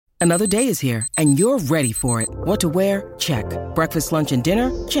Another day is here, and you're ready for it. What to wear? Check. Breakfast, lunch, and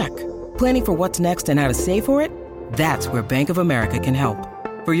dinner? Check. Planning for what's next and how to save for it? That's where Bank of America can help.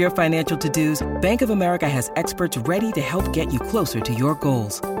 For your financial to-dos, Bank of America has experts ready to help get you closer to your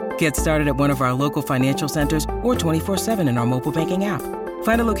goals. Get started at one of our local financial centers or 24/7 in our mobile banking app.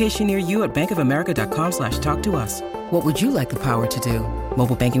 Find a location near you at bankofamerica.com/talktous. What would you like the power to do?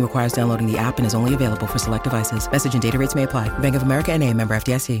 Mobile banking requires downloading the app and is only available for select devices. Message and data rates may apply. Bank of America N.A., member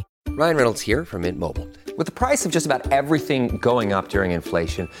FDIC. Ryan Reynolds here from Mint Mobile. With the price of just about everything going up during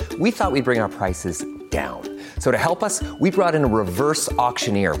inflation, we thought we'd bring our prices down. So to help us, we brought in a reverse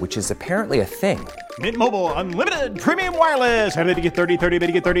auctioneer, which is apparently a thing. Mint Mobile Unlimited Premium Wireless. How to get 30, 30, how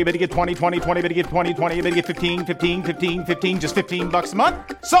to get 30, how to get 20, 20, 20, how to get 20, 20, how to get 15, 15, 15, 15, just $15 a month?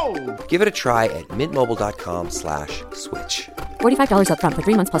 Sold! Give it a try at mintmobile.com/switch. $45 up front for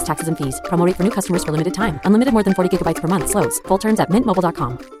 3 months plus taxes and fees. Promo rate for new customers for limited time. Unlimited more than 40 gigabytes per month. Slows full terms at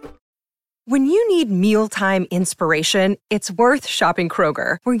mintmobile.com. When you need mealtime inspiration, it's worth shopping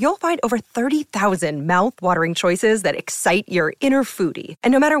Kroger, where you'll find over 30,000 mouth-watering choices that excite your inner foodie.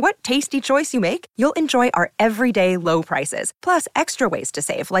 And no matter what tasty choice you make, you'll enjoy our everyday low prices, plus extra ways to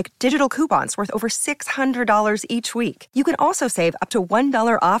save, like digital coupons worth over $600 each week. You can also save up to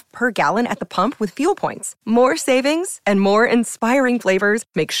 $1 off per gallon at the pump with fuel points. More savings and more inspiring flavors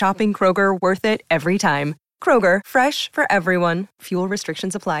make shopping Kroger worth it every time. Kroger, fresh for everyone. Fuel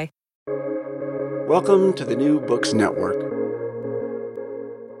restrictions apply. Welcome to the New Books Network.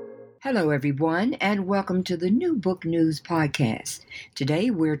 Hello, everyone, and welcome to the New Book News Podcast. Today,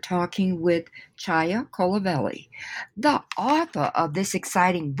 we're talking with Chhaya Kolavalli, the author of this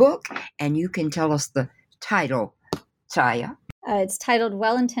exciting book, and you can tell us the title, Chhaya. It's titled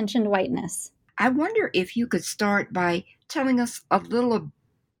Well-Intentioned Whiteness. I wonder if you could start by telling us a little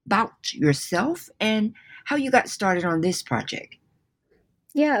about yourself and how you got started on this project.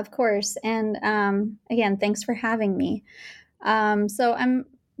 Yeah, of course. And again, thanks for having me. So I'm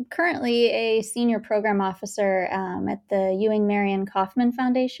currently a senior program officer at the Ewing Marion Kauffman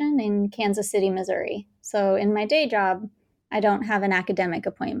Foundation in Kansas City, Missouri. So in my day job, I don't have an academic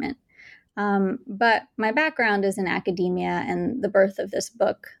appointment. But my background is in academia, and the birth of this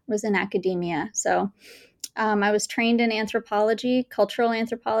book was in academia. So I was trained in anthropology, cultural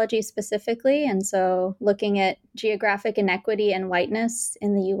anthropology specifically, and so looking at geographic inequity and whiteness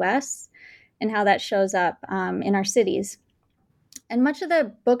in the U.S. and how that shows up in our cities. And much of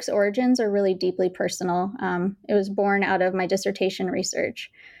the book's origins are really deeply personal. It was born out of my dissertation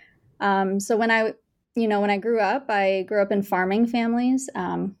research. So when I grew up in farming families.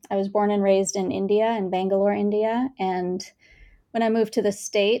 I was born and raised in India, in Bangalore, India. And when I moved to the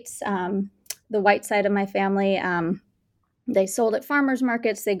States, the white side of my family, they sold at farmers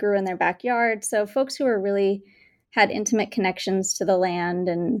markets, they grew in their backyard. So folks who really had intimate connections to the land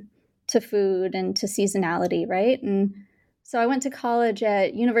and to food and to seasonality, right? And so I went to college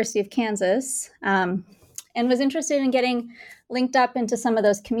at University of Kansas and was interested in getting linked up into some of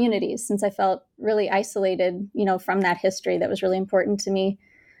those communities since I felt really isolated, from that history that was really important to me.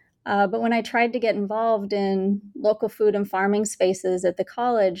 But when I tried to get involved in local food and farming spaces at the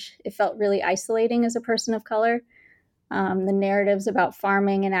college, it felt really isolating as a person of color. The narratives about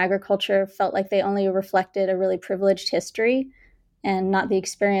farming and agriculture felt like they only reflected a really privileged history and not the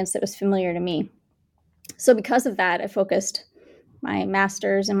experience that was familiar to me. So because of that, I focused my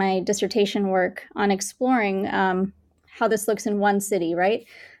master's and my dissertation work on exploring how this looks in one city, right?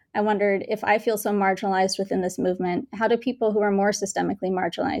 I wondered, if I feel so marginalized within this movement, how do people who are more systemically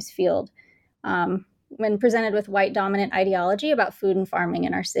marginalized feel when presented with white dominant ideology about food and farming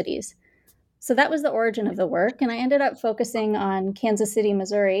in our cities? So that was the origin of the work. And I ended up focusing on Kansas City,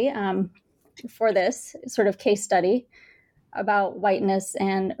 Missouri for this sort of case study about whiteness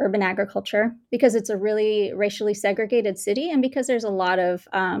and urban agriculture, because it's a really racially segregated city and because there's a lot of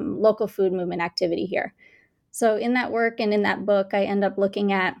local food movement activity here. So in that work and in that book, I end up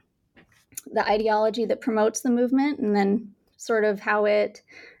looking at the ideology that promotes the movement and then sort of how it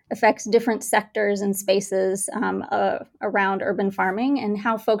affects different sectors and spaces around urban farming and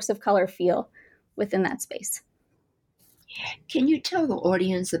how folks of color feel within that space. Can you tell the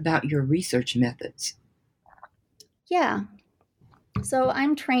audience about your research methods? Yeah. So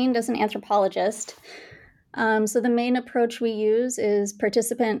I'm trained as an anthropologist. So the main approach we use is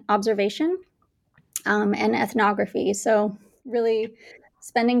participant observation and ethnography. So really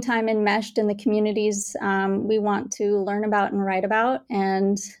spending time enmeshed in the communities we want to learn about and write about,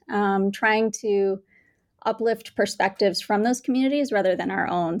 and trying to uplift perspectives from those communities rather than our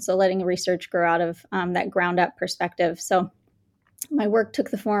own. So letting research grow out of that ground up perspective. So my work took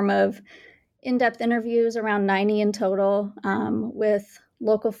the form of in-depth interviews, around 90 in total, with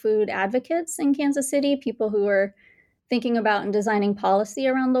local food advocates in Kansas City, people who are thinking about and designing policy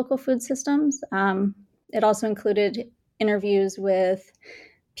around local food systems. It also included interviews with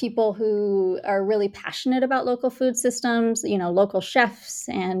people who are really passionate about local food systems, local chefs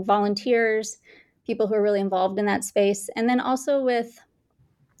and volunteers, people who are really involved in that space. And then also with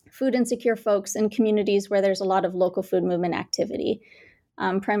food insecure folks in communities where there's a lot of local food movement activity,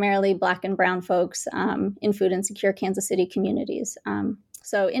 primarily Black and Brown folks in food insecure Kansas City communities.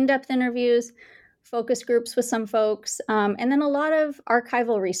 So in-depth interviews, focus groups with some folks, and then a lot of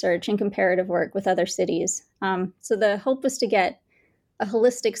archival research and comparative work with other cities. So the hope was to get a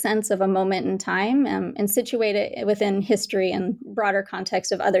holistic sense of a moment in time and situate it within history and broader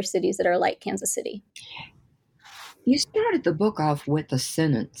context of other cities that are like Kansas City. You started the book off with a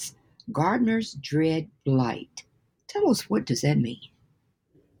sentence, "Gardeners dread blight." Tell us, what does that mean?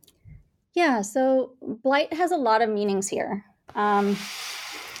 Yeah, so blight has a lot of meanings here. I'm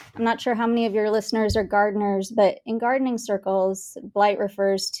not sure how many of your listeners are gardeners, but in gardening circles, blight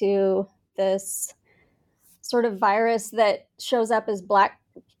refers to this sort of virus that shows up as black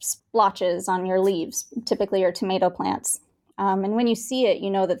splotches on your leaves, typically your tomato plants. And when you see it, you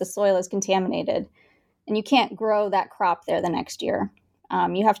know that the soil is contaminated and you can't grow that crop there the next year.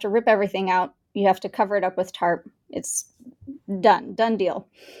 You have to rip everything out. You have to cover it up with tarp. It's done deal.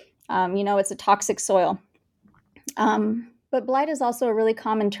 It's a toxic soil. But blight is also a really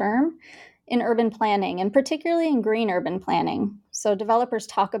common term in urban planning, and particularly in green urban planning. So developers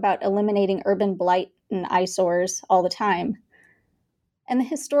talk about eliminating urban blight and eyesores all the time. And the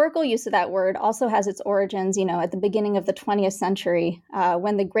historical use of that word also has its origins, at the beginning of the 20th century,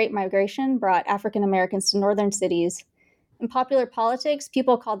 when the Great Migration brought African Americans to northern cities. In popular politics,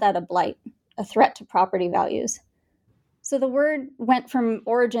 people called that a blight, a threat to property values. So the word went from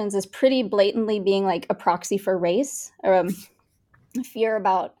origins as pretty blatantly being like a proxy for race, or fear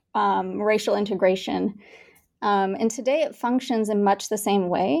about racial integration. And today it functions in much the same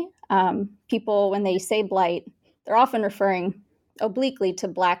way. People, when they say blight, they're often referring obliquely to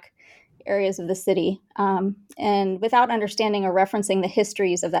Black areas of the city, and without understanding or referencing the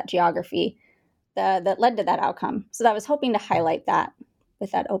histories of that geography that led to that outcome. So I was hoping to highlight that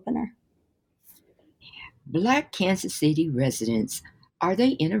with that opener. Black Kansas City residents, are they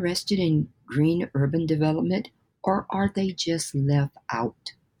interested in green urban development, or are they just left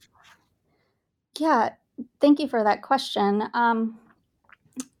out? Yeah, thank you for that question.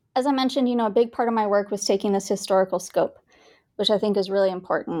 As I mentioned, a big part of my work was taking this historical scope, which I think is really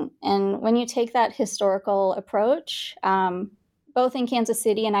important. And when you take that historical approach, both in Kansas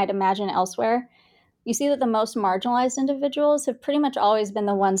City and I'd imagine elsewhere, you see that the most marginalized individuals have pretty much always been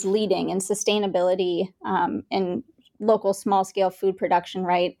the ones leading in sustainability in local small-scale food production,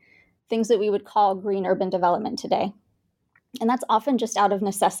 right? Things that we would call green urban development today. And that's often just out of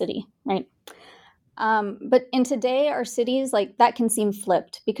necessity, right? But in today, our cities, like that can seem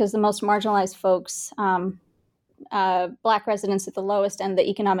flipped because the most marginalized folks, Black residents at the lowest end of the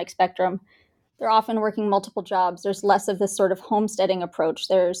economic spectrum, they're often working multiple jobs. There's less of this sort of homesteading approach.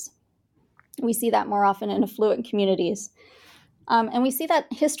 We see that more often in affluent communities. And we see that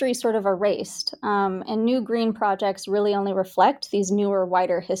history sort of erased. And new green projects really only reflect these newer,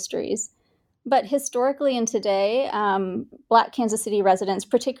 wider histories. But historically and today, Black Kansas City residents,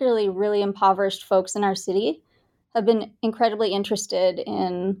 particularly really impoverished folks in our city, have been incredibly interested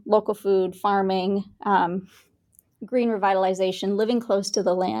in local food, farming, green revitalization, living close to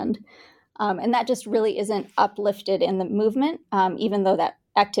the land. And that just really isn't uplifted in the movement, even though that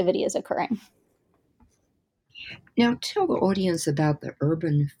activity is occurring. Now tell the audience about the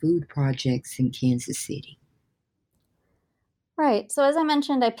urban food projects in Kansas City. Right. So as I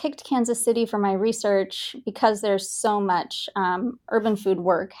mentioned, I picked Kansas City for my research because there's so much urban food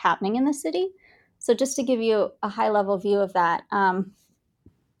work happening in the city. So just to give you a high-level view of that,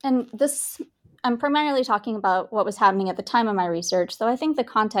 and this, I'm primarily talking about what was happening at the time of my research, though I think the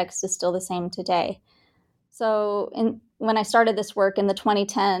context is still the same today. So when I started this work in the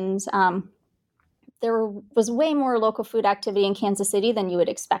 2010s, there was way more local food activity in Kansas City than you would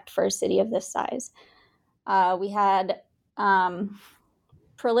expect for a city of this size. We had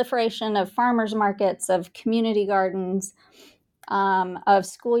proliferation of farmers markets, of community gardens, of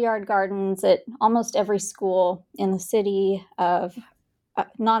schoolyard gardens at almost every school in the city, of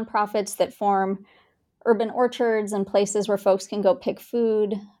nonprofits that form urban orchards and places where folks can go pick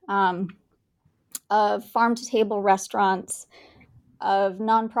food, of farm-to-table restaurants, of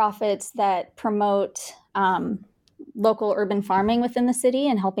nonprofits that promote local urban farming within the city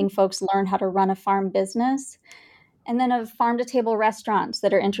and helping folks learn how to run a farm business. And then of farm-to-table restaurants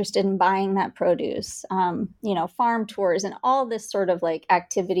that are interested in buying that produce, farm tours, and all this sort of like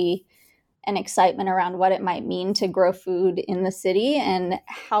activity and excitement around what it might mean to grow food in the city and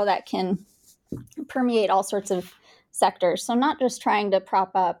how that can permeate all sorts of sectors. So not just trying to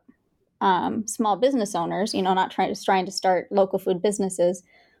prop up small business owners, not trying to start local food businesses,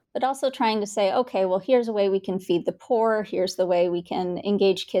 but also trying to say, okay, well, here's a way we can feed the poor. Here's the way we can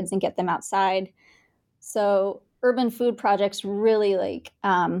engage kids and get them outside. So urban food projects really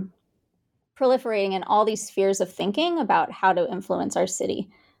proliferating in all these spheres of thinking about how to influence our city,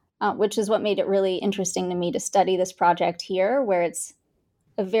 which is what made it really interesting to me to study this project here, where it's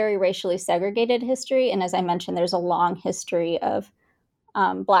a very racially segregated history. And as I mentioned, there's a long history of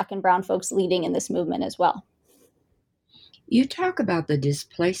Black and brown folks leading in this movement as well. You talk about the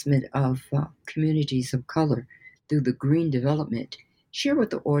displacement of communities of color through the green development. Share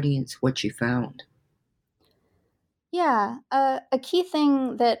with the audience what you found. Yeah, a key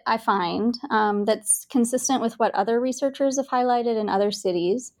thing that I find that's consistent with what other researchers have highlighted in other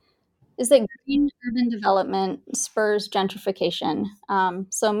cities is that green urban development spurs gentrification.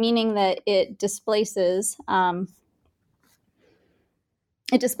 So meaning that it displaces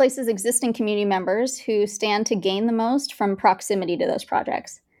existing community members who stand to gain the most from proximity to those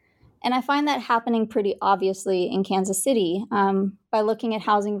projects. And I find that happening pretty obviously in Kansas City by looking at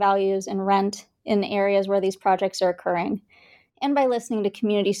housing values and rent in areas where these projects are occurring, and by listening to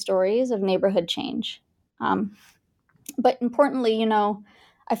community stories of neighborhood change. But importantly,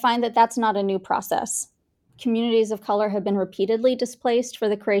 I find that that's not a new process. Communities of color have been repeatedly displaced for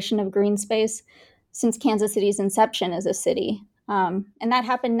the creation of green space since Kansas City's inception as a city. And that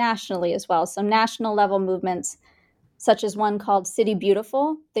happened nationally as well. So national level movements, such as one called City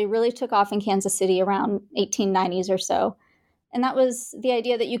Beautiful, they really took off in Kansas City around 1890s or so. And that was the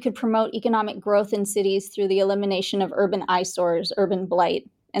idea that you could promote economic growth in cities through the elimination of urban eyesores, urban blight,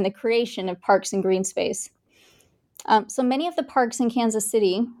 and the creation of parks and green space. So many of the parks in Kansas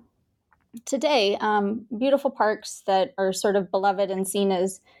City today, beautiful parks that are sort of beloved and seen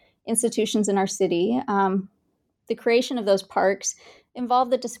as institutions in our city, the creation of those parks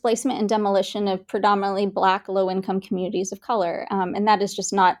involved the displacement and demolition of predominantly Black, low-income communities of color. And that is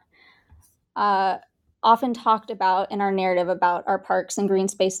just not often talked about in our narrative about our parks and green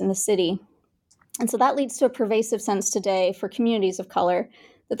space in the city. And so that leads to a pervasive sense today for communities of color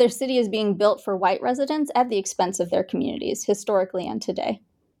that their city is being built for white residents at the expense of their communities, historically and today.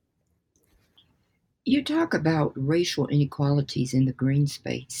 You talk about racial inequalities in the green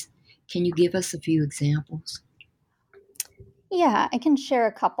space. Can you give us a few examples? Yeah, I can share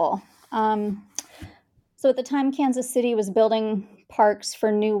a couple. So at the time, Kansas City was building parks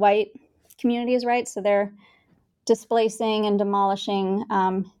for new white communities, right? So they're displacing and demolishing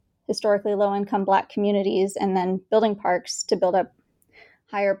historically low-income Black communities and then building parks to build up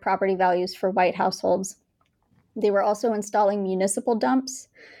higher property values for white households. They were also installing municipal dumps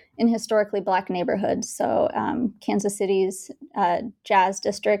in historically Black neighborhoods. So Kansas City's Jazz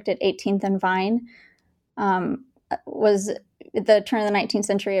District at 18th and Vine was, at the turn of the 19th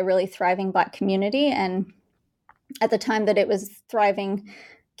century, a really thriving Black community. And at the time that it was thriving,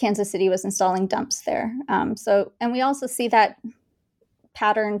 Kansas City was installing dumps there. And we also see that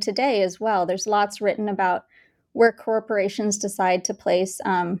pattern today as well. There's lots written about where corporations decide to place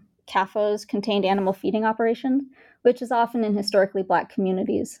CAFOs, contained animal feeding operations, which is often in historically Black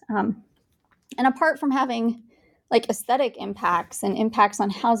communities. And apart from having aesthetic impacts and impacts on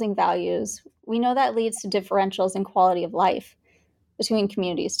housing values, we know that leads to differentials in quality of life between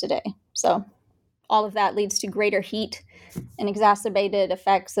communities today. So all of that leads to greater heat and exacerbated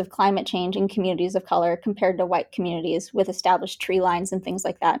effects of climate change in communities of color compared to white communities with established tree lines and things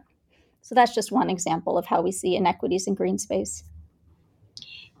like that. So that's just one example of how we see inequities in green space.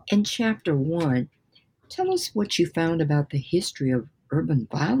 In Chapter 1, tell us what you found about the history of urban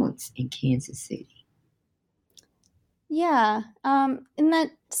violence in Kansas City. Yeah, in that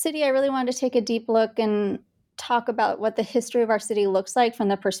city, I really wanted to take a deep look and talk about what the history of our city looks like from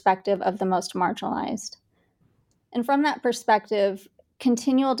the perspective of the most marginalized. And from that perspective,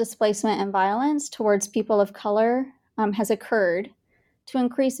 continual displacement and violence towards people of color has occurred to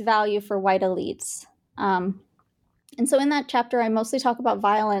increase value for white elites. And so in that chapter, I mostly talk about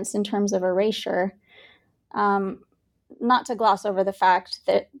violence in terms of erasure, not to gloss over the fact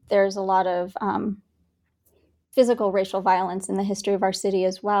that there's a lot of physical racial violence in the history of our city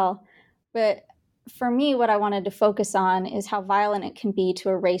as well. But for me, what I wanted to focus on is how violent it can be to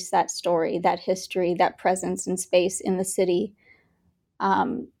erase that story, that history, that presence and space in the city.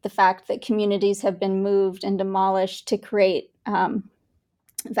 The fact that communities have been moved and demolished to create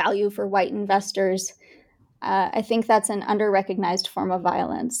value for white investors, I think that's an under-recognized form of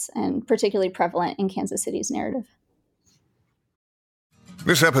violence and particularly prevalent in Kansas City's narrative.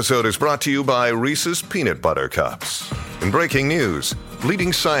 This episode is brought to you by Reese's Peanut Butter Cups. In breaking news,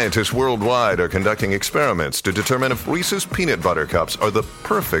 leading scientists worldwide are conducting experiments to determine if Reese's Peanut Butter Cups are the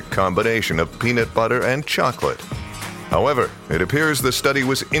perfect combination of peanut butter and chocolate. However, it appears the study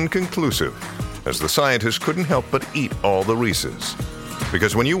was inconclusive, as the scientists couldn't help but eat all the Reese's.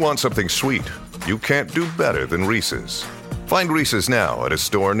 Because when you want something sweet, you can't do better than Reese's. Find Reese's now at a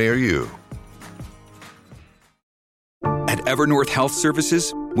store near you. At Evernorth Health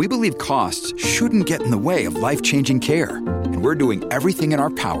Services, we believe costs shouldn't get in the way of life-changing care, and we're doing everything in our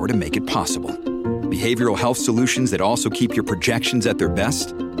power to make it possible. Behavioral health solutions that also keep your projections at their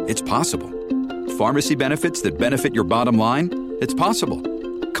best? It's possible. Pharmacy benefits that benefit your bottom line? It's possible.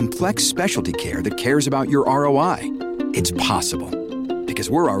 Complex specialty care that cares about your ROI? It's possible. Because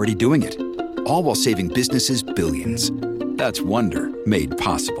we're already doing it. All while saving businesses billions. That's Wonder made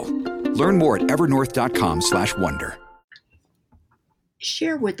possible. Learn more at evernorth.com/wonder.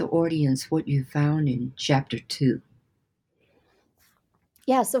 Share with the audience what you found in Chapter 2.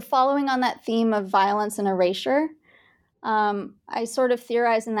 Yeah, so following on that theme of violence and erasure, I sort of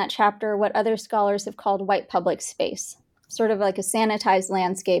theorize in that chapter what other scholars have called white public space, sort of like a sanitized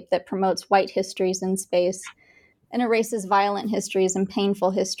landscape that promotes white histories in space and erases violent histories and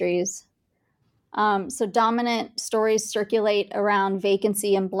painful histories. So dominant stories circulate around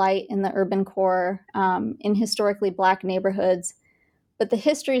vacancy and blight in the urban core, in historically Black neighborhoods. But the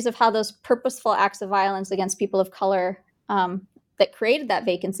histories of how those purposeful acts of violence against people of color that created that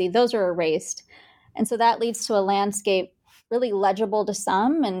vacancy, those are erased. And so that leads to a landscape really legible to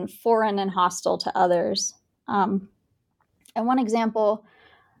some and foreign and hostile to others. And one example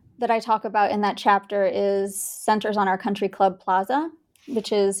that I talk about in that chapter centers on our Country Club Plaza,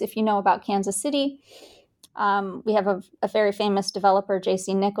 which is, if you know about Kansas City, we have a very famous developer,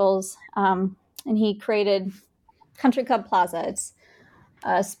 J.C. Nichols, and he created Country Club Plaza. It's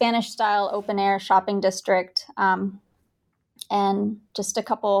a Spanish-style open-air shopping district, and just a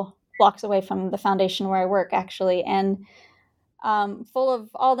couple blocks away from the foundation where I work, actually, and full of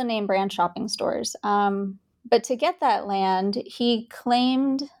all the name brand shopping stores. But to get that land, he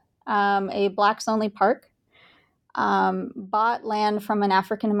claimed a Blacks-only park, bought land from an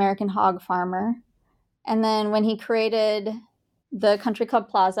African-American hog farmer, and then when he created the Country Club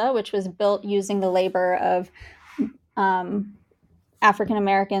Plaza, which was built using the labor of African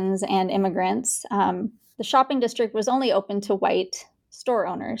Americans and immigrants, the shopping district was only open to white store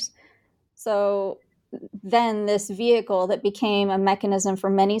owners. So then this vehicle that became a mechanism for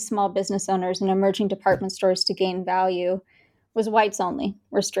many small business owners and emerging department stores to gain value was whites only,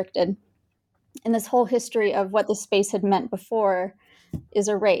 restricted. And this whole history of what the space had meant before is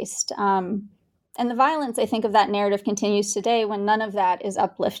erased. And the violence, I think, of that narrative continues today when none of that is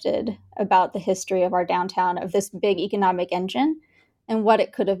uplifted about the history of our downtown, of this big economic engine, and what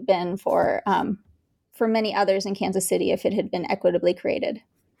it could have been for many others in Kansas City if it had been equitably created.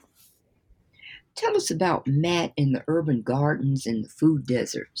 Tell us about Matt in the urban gardens and the food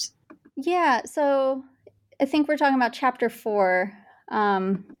deserts. Yeah, so I think we're talking about Chapter 4.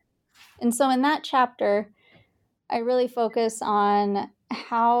 And so in that chapter, I really focus on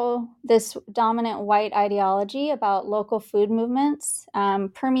how this dominant white ideology about local food movements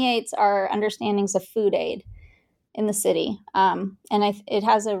permeates our understandings of food aid in the city. And it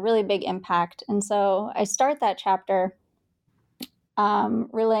has a really big impact. And so I start that chapter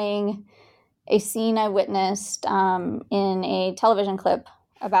relaying a scene I witnessed in a television clip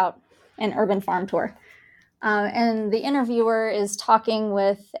about an urban farm tour. And the interviewer is talking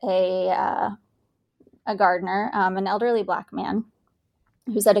with a gardener, an elderly Black man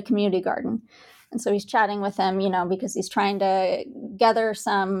who's at a community garden. And so he's chatting with him, because he's trying to gather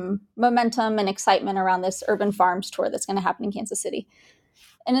some momentum and excitement around this urban farms tour that's going to happen in Kansas City.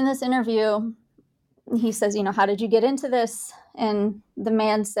 And in this interview, he says, how did you get into this? And the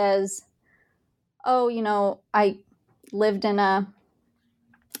man says, I lived in I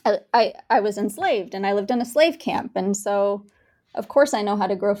was enslaved and I lived in a slave camp. And so, of course, I know how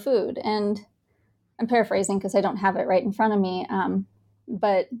to grow food. And I'm paraphrasing because I don't have it right in front of me.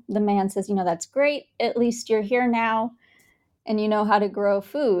 But the man says, that's great. At least you're here now and you know how to grow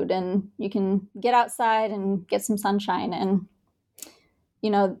food and you can get outside and get some sunshine. And,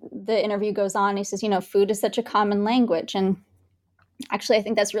 the interview goes on. He says, food is such a common language. And actually, I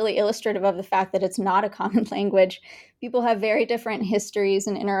think that's really illustrative of the fact that it's not a common language. People have very different histories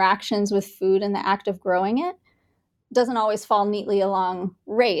and interactions with food and the act of growing it. It doesn't always fall neatly along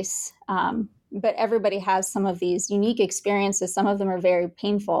race, but everybody has some of these unique experiences. Some of them are very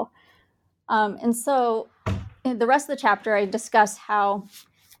painful. And so in the rest of the chapter, I discuss how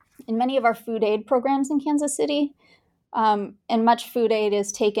in many of our food aid programs in Kansas City, and much food aid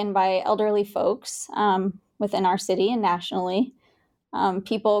is taken by elderly folks within our city and nationally,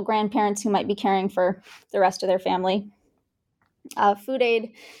 people, grandparents who might be caring for the rest of their family. Food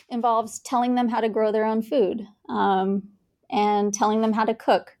aid involves telling them how to grow their own food and telling them how to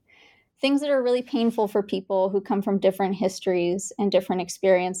cook. Things that are really painful for people who come from different histories and different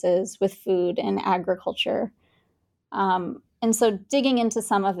experiences with food and agriculture. And so digging into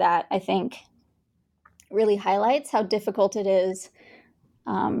some of that, I think, really highlights how difficult it is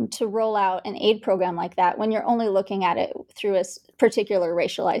to roll out an aid program like that when you're only looking at it through a particular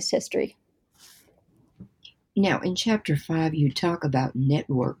racialized history. Now, in Chapter 5, you talk about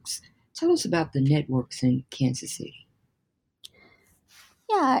networks. Tell us about the networks in Kansas City.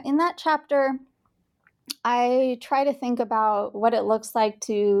 Yeah, in that chapter, I try to think about what it looks like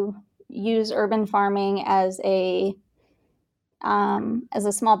to use urban farming as a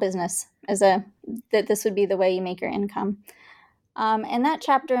small business, that this would be the way you make your income. And that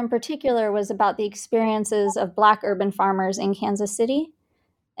chapter in particular was about the experiences of Black urban farmers in Kansas City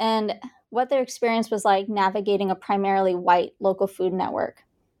and what their experience was like navigating a primarily white local food network.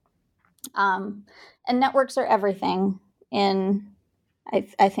 And networks are everything in,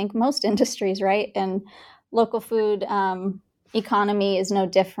 I think, most industries, right? And local food economy is no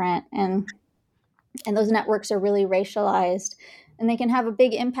different. And those networks are really racialized, and they can have a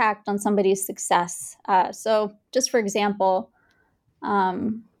big impact on somebody's success. So just for example,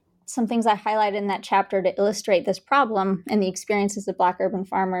 some things I highlighted in that chapter to illustrate this problem and the experiences of Black urban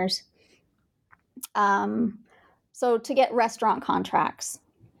farmers. So to get restaurant contracts,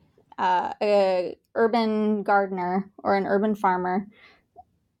 an urban gardener or an urban farmer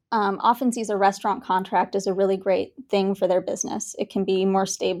often sees a restaurant contract as a really great thing for their business. It can be more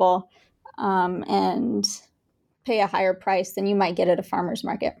stable and pay a higher price than you might get at a farmer's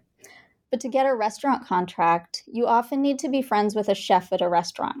market. But to get a restaurant contract, you often need to be friends with a chef at a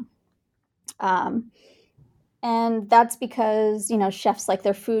restaurant. And that's because, chefs like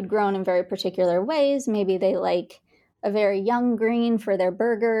their food grown in very particular ways. Maybe they like a very young green for their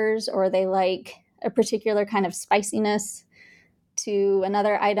burgers, or they like a particular kind of spiciness to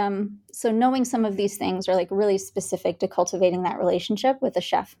another item. So knowing some of these things are like really specific to cultivating that relationship with a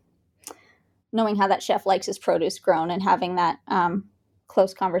chef. Knowing how that chef likes his produce grown and having that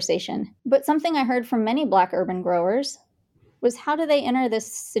close conversation. But something I heard from many Black urban growers was, how do they enter this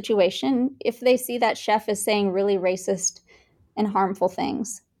situation if they see that chef is saying really racist and harmful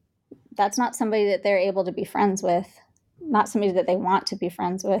things? That's not somebody that they're able to be friends with, not somebody that they want to be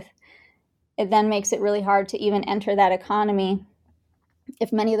friends with. It then makes it really hard to even enter that economy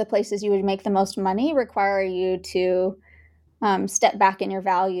if many of the places you would make the most money require you to step back in your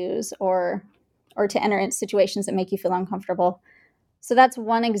values or to enter in situations that make you feel uncomfortable. So that's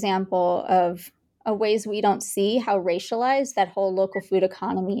one example of ways we don't see how racialized that whole local food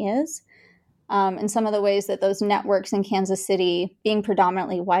economy is, and some of the ways that those networks in Kansas City, being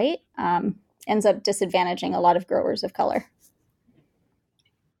predominantly white, ends up disadvantaging a lot of growers of color.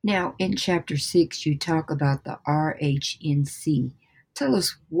 Now, in Chapter 6, you talk about the RHNC. Tell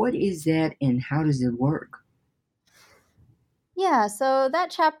us, what is that and how does it work? Yeah, so that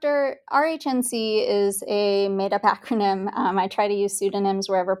chapter, RHNC, is a made-up acronym. I try to use pseudonyms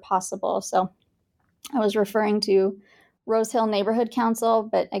wherever possible. So I was referring to Rose Hill Neighborhood Council,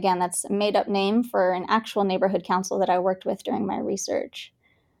 but again, that's a made-up name for an actual neighborhood council that I worked with during my research.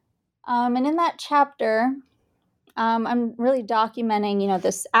 And in that chapter, I'm really documenting,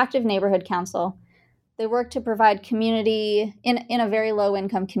 this active neighborhood council. They work to provide community in a very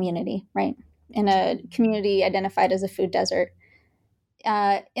low-income community, right? In a community identified as a food desert.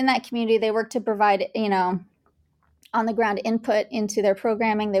 In that community, they work to provide, on-the-ground input into their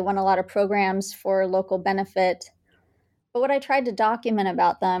programming. They run a lot of programs for local benefit. But what I tried to document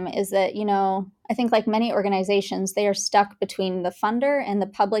about them is that, I think like many organizations, they are stuck between the funder and the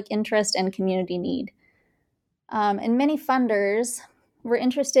public interest and community need. And many funders were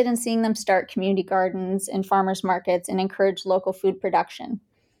interested in seeing them start community gardens and farmers markets and encourage local food production.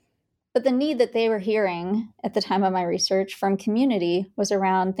 But the need that they were hearing at the time of my research from community was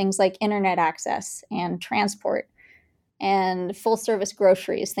around things like internet access and transport and full service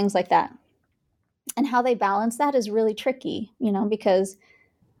groceries, things like that. And how they balance that is really tricky, because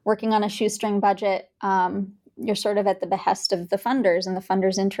working on a shoestring budget, you're sort of at the behest of the funders and the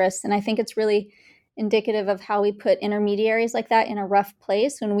funders' interests. And I think it's really indicative of how we put intermediaries like that in a rough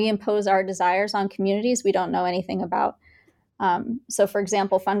place when we impose our desires on communities we don't know anything about. So, for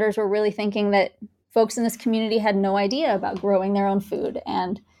example, funders were really thinking that folks in this community had no idea about growing their own food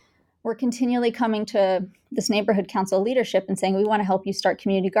and were continually coming to this neighborhood council leadership and saying, we want to help you start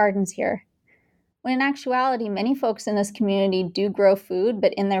community gardens here. When in actuality, many folks in this community do grow food,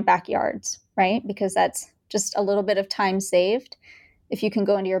 but in their backyards, right? Because that's just a little bit of time saved if you can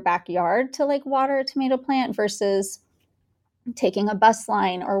go into your backyard to like water a tomato plant versus taking a bus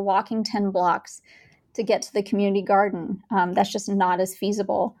line or walking 10 blocks to get to the community garden. That's just not as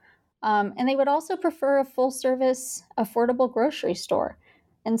feasible. And they would also prefer a full service, affordable grocery store.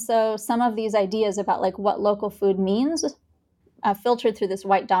 And so some of these ideas about like what local food means, filtered through this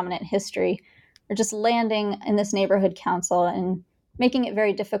white dominant history, are just landing in this neighborhood council and making it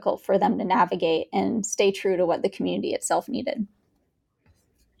very difficult for them to navigate and stay true to what the community itself needed.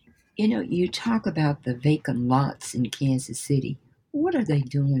 You know, you talk about the vacant lots in Kansas City. What are they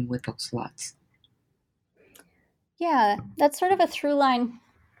doing with those lots? Yeah, that's sort of a through line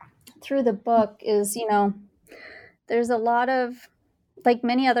through the book is, you know, there's a lot of, like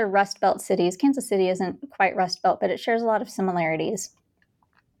many other Rust Belt cities, Kansas City isn't quite Rust Belt, but it shares a lot of similarities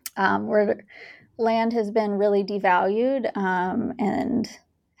where land has been really devalued and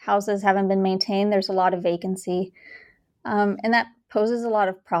houses haven't been maintained. There's a lot of vacancy. And that poses a lot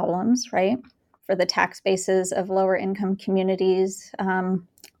of problems, right, for the tax bases of lower income communities,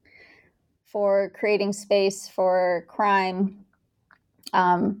 for creating space for crime,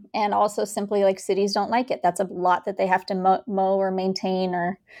 and also simply like cities don't like it. That's a lot that they have to mow or maintain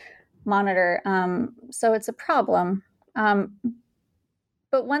or monitor. So it's a problem.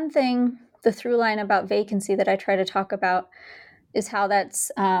 But one thing, the through line about vacancy that I try to talk about is how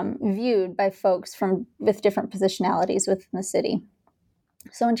that's viewed by folks with different positionalities within the city.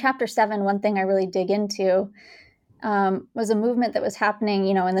 So in chapter 7, one thing I really dig into was a movement that was happening,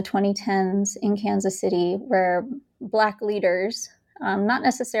 you know, in the 2010s in Kansas City, where Black leaders, not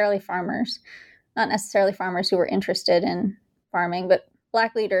necessarily farmers who were interested in farming, but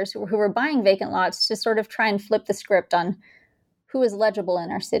Black leaders who were buying vacant lots to sort of try and flip the script on who is legible in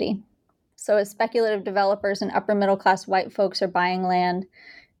our city. So as speculative developers and upper middle class white folks are buying land,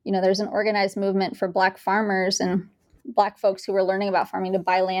 you know, there's an organized movement for Black farmers and Black folks who were learning about farming to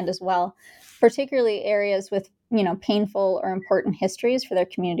buy land as well, particularly areas with, you know, painful or important histories for their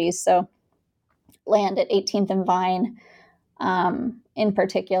communities. So land at 18th and Vine in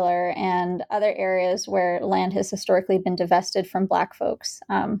particular, and other areas where land has historically been divested from Black folks.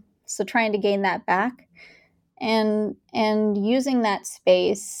 So trying to gain that back and using that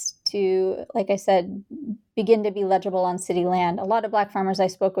space to, like I said, begin to be legible on city land. A lot of Black farmers I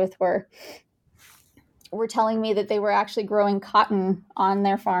spoke with were telling me that they were actually growing cotton on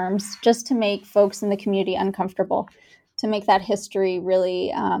their farms just to make folks in the community uncomfortable, to make that history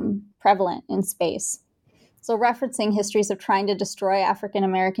really prevalent in space. So referencing histories of trying to destroy African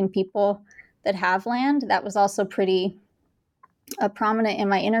American people that have land, that was also pretty prominent in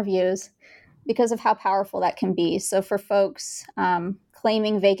my interviews because of how powerful that can be. So for folks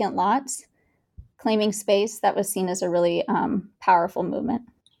claiming vacant lots, claiming space, that was seen as a really powerful movement.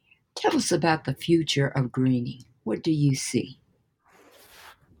 Tell us about the future of greening. What do you see?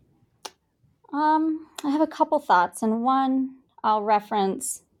 I have a couple thoughts, and one I'll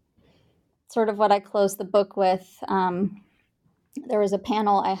reference sort of what I closed the book with. There was a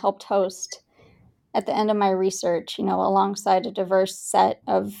panel I helped host at the end of my research, you know, alongside a diverse set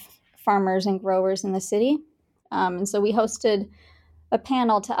of farmers and growers in the city. And so we hosted a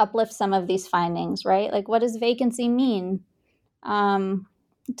panel to uplift some of these findings, right? Like, what does vacancy mean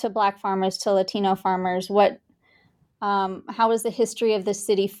to Black farmers, to Latino farmers? How is the history of the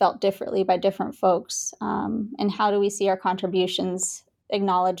city felt differently by different folks? And how do we see our contributions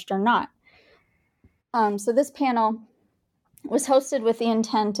acknowledged or not? So this panel was hosted with the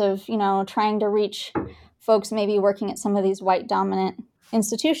intent of, you know, trying to reach folks maybe working at some of these white dominant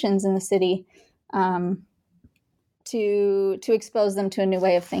institutions in the city, to expose them to a new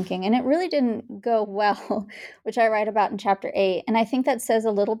way of thinking. And it really didn't go well, which I write about in chapter 8. And I think that says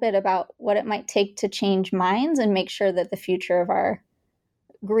a little bit about what it might take to change minds and make sure that the future of our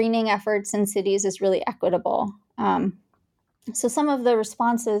greening efforts in cities is really equitable. So some of the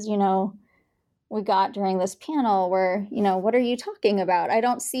responses, you know, we got during this panel were, you know, what are you talking about? I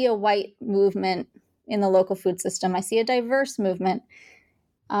don't see a white movement in the local food system. I see a diverse movement.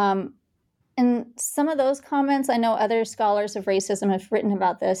 And some of those comments, I know other scholars of racism have written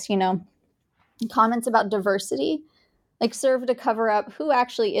about this, you know, comments about diversity, like serve to cover up who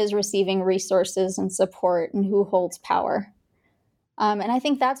actually is receiving resources and support and who holds power. And I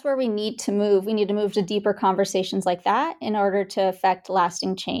think that's where we need to move. We need to move to deeper conversations like that in order to affect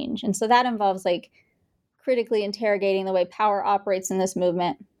lasting change. And so that involves like critically interrogating the way power operates in this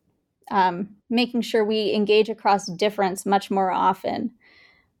movement, making sure we engage across difference much more often,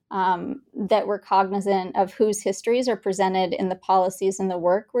 that we're cognizant of whose histories are presented in the policies and the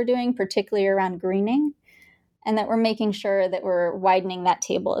work we're doing, particularly around greening, and that we're making sure that we're widening that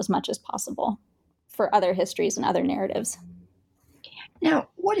table as much as possible for other histories and other narratives. Now,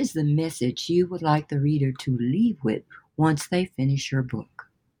 what is the message you would like the reader to leave with once they finish your book?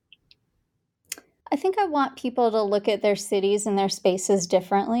 I think I want people to look at their cities and their spaces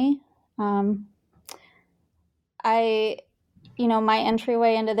differently. My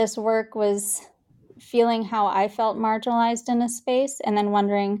entryway into this work was feeling how I felt marginalized in a space and then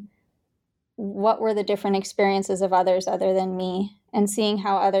wondering what were the different experiences of others other than me, and seeing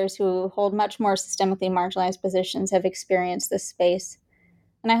how others who hold much more systemically marginalized positions have experienced this space.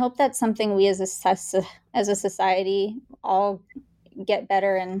 And I hope that's something we as a society all get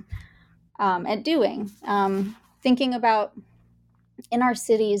better at doing. Thinking about in our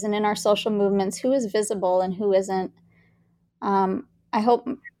cities and in our social movements, who is visible and who isn't. I hope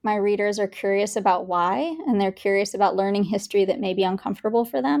my readers are curious about why, and they're curious about learning history that may be uncomfortable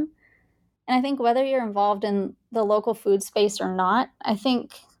for them. And I think whether you're involved in the local food space or not, I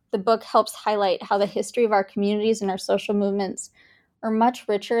think the book helps highlight how the history of our communities and our social movements are much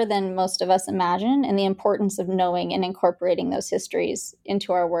richer than most of us imagine, and the importance of knowing and incorporating those histories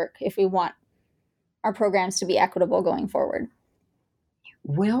into our work if we want our programs to be equitable going forward.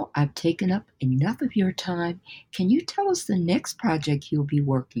 Well, I've taken up enough of your time. Can you tell us the next project you'll be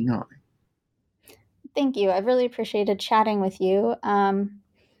working on? Thank you. I've really appreciated chatting with you.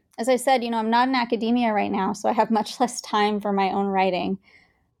 As I said, I'm not in academia right now, so I have much less time for my own writing.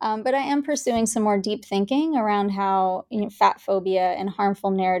 But I am pursuing some more deep thinking around how fat phobia and harmful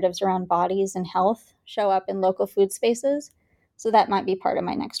narratives around bodies and health show up in local food spaces. So that might be part of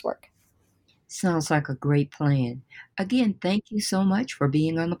my next work. Sounds like a great plan. Again, thank you so much for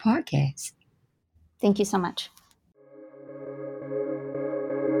being on the podcast. Thank you so much.